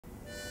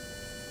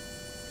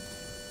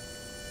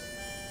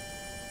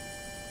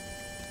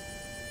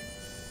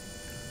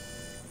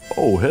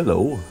Oh,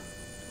 hello.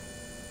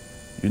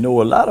 You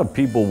know, a lot of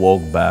people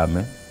walk by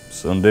me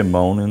Sunday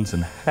mornings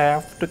and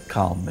have to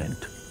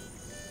comment.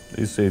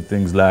 They say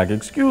things like,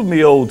 "Excuse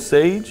me, old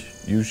sage,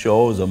 you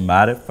sure is a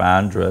mighty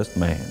fine dressed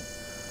man."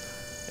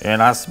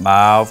 And I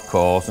smile, of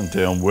course, and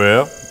tell them,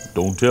 "Well,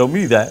 don't tell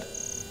me that.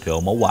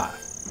 Tell my wife.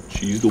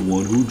 She's the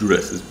one who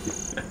dresses me."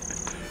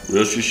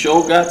 Well, she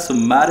sure got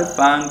some mighty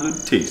fine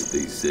good taste,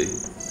 they say.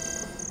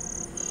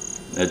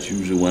 That's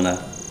usually when I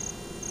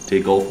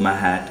take off my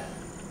hat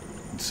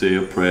and say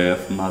a prayer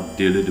for my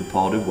dearly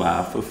departed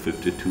wife for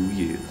 52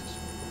 years.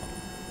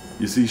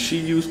 You see, she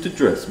used to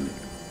dress me.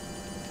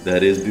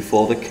 That is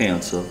before the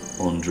cancer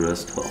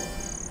undressed her.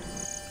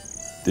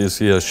 This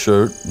here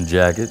shirt and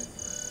jacket,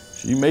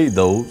 she made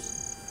those.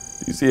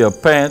 These here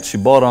pants she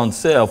bought on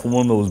sale from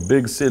one of those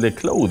big city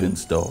clothing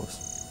stores.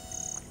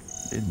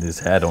 And this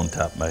hat on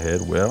top of my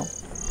head, well,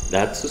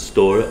 that's a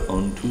story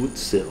unto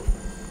itself.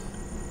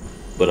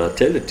 But I'll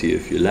tell it to you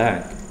if you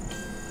like.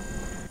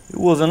 It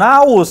was an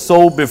hour or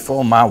so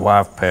before my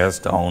wife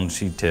passed on.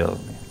 She tells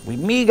me, "With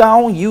me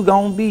gone, you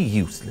gonna be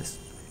useless.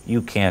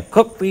 You can't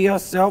cook for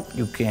yourself.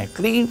 You can't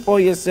clean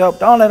for yourself.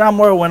 Don't let I'm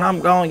worried when I'm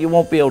gone, you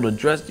won't be able to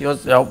dress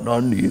yourself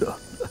none neither."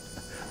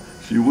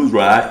 She was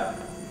right.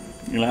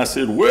 And I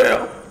said,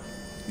 "Well,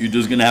 you're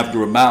just gonna have to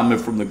remind me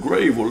from the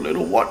grave a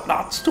little what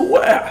nots to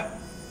wear."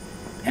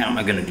 "How am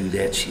I gonna do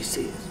that?" she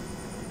says.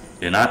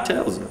 And I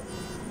tells her,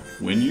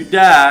 "When you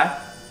die,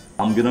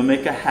 I'm gonna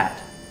make a hat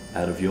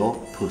out of your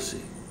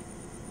pussy."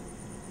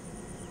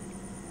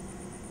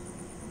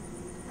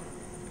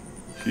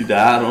 She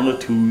died on a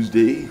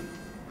Tuesday,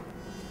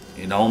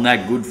 and on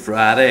that Good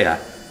Friday, I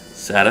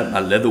sat at my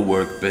leather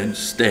workbench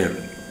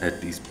staring at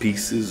these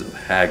pieces of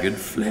haggard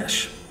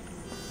flesh.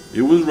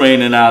 It was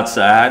raining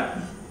outside,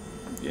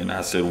 and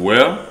I said,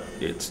 "Well,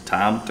 it's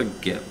time to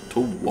get to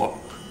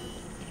work."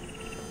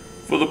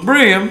 For the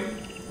brim,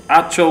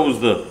 I chose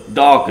the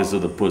darkest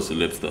of the pussy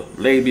lips, the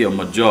labia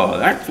majora.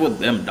 That's what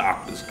them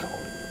doctors call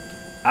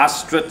it. I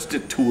stretched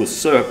it to a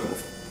circle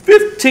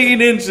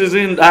 15 inches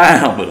in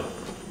diameter.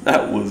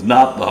 That was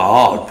not the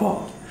hard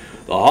part.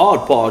 The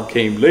hard part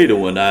came later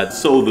when I'd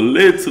sew the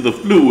lids of the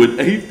fluid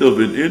 1/8 of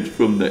an inch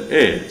from the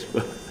edge.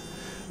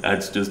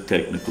 That's just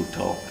technical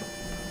talk.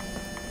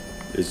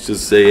 Let's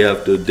just say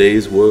after a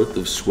day's worth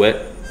of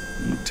sweat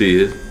and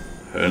tears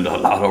and a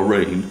lot of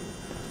rain,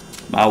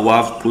 my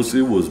wife's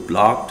pussy was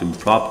blocked and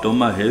propped on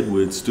my head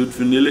where it stood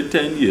for nearly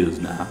 10 years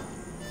now.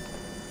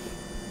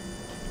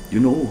 You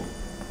know,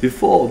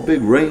 before a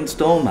big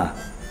rainstorm, I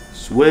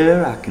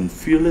swear I can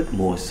feel it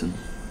moisten.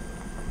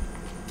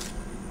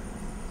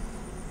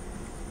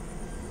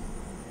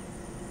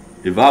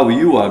 If I were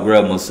you, I'd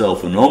grab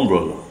myself an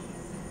umbrella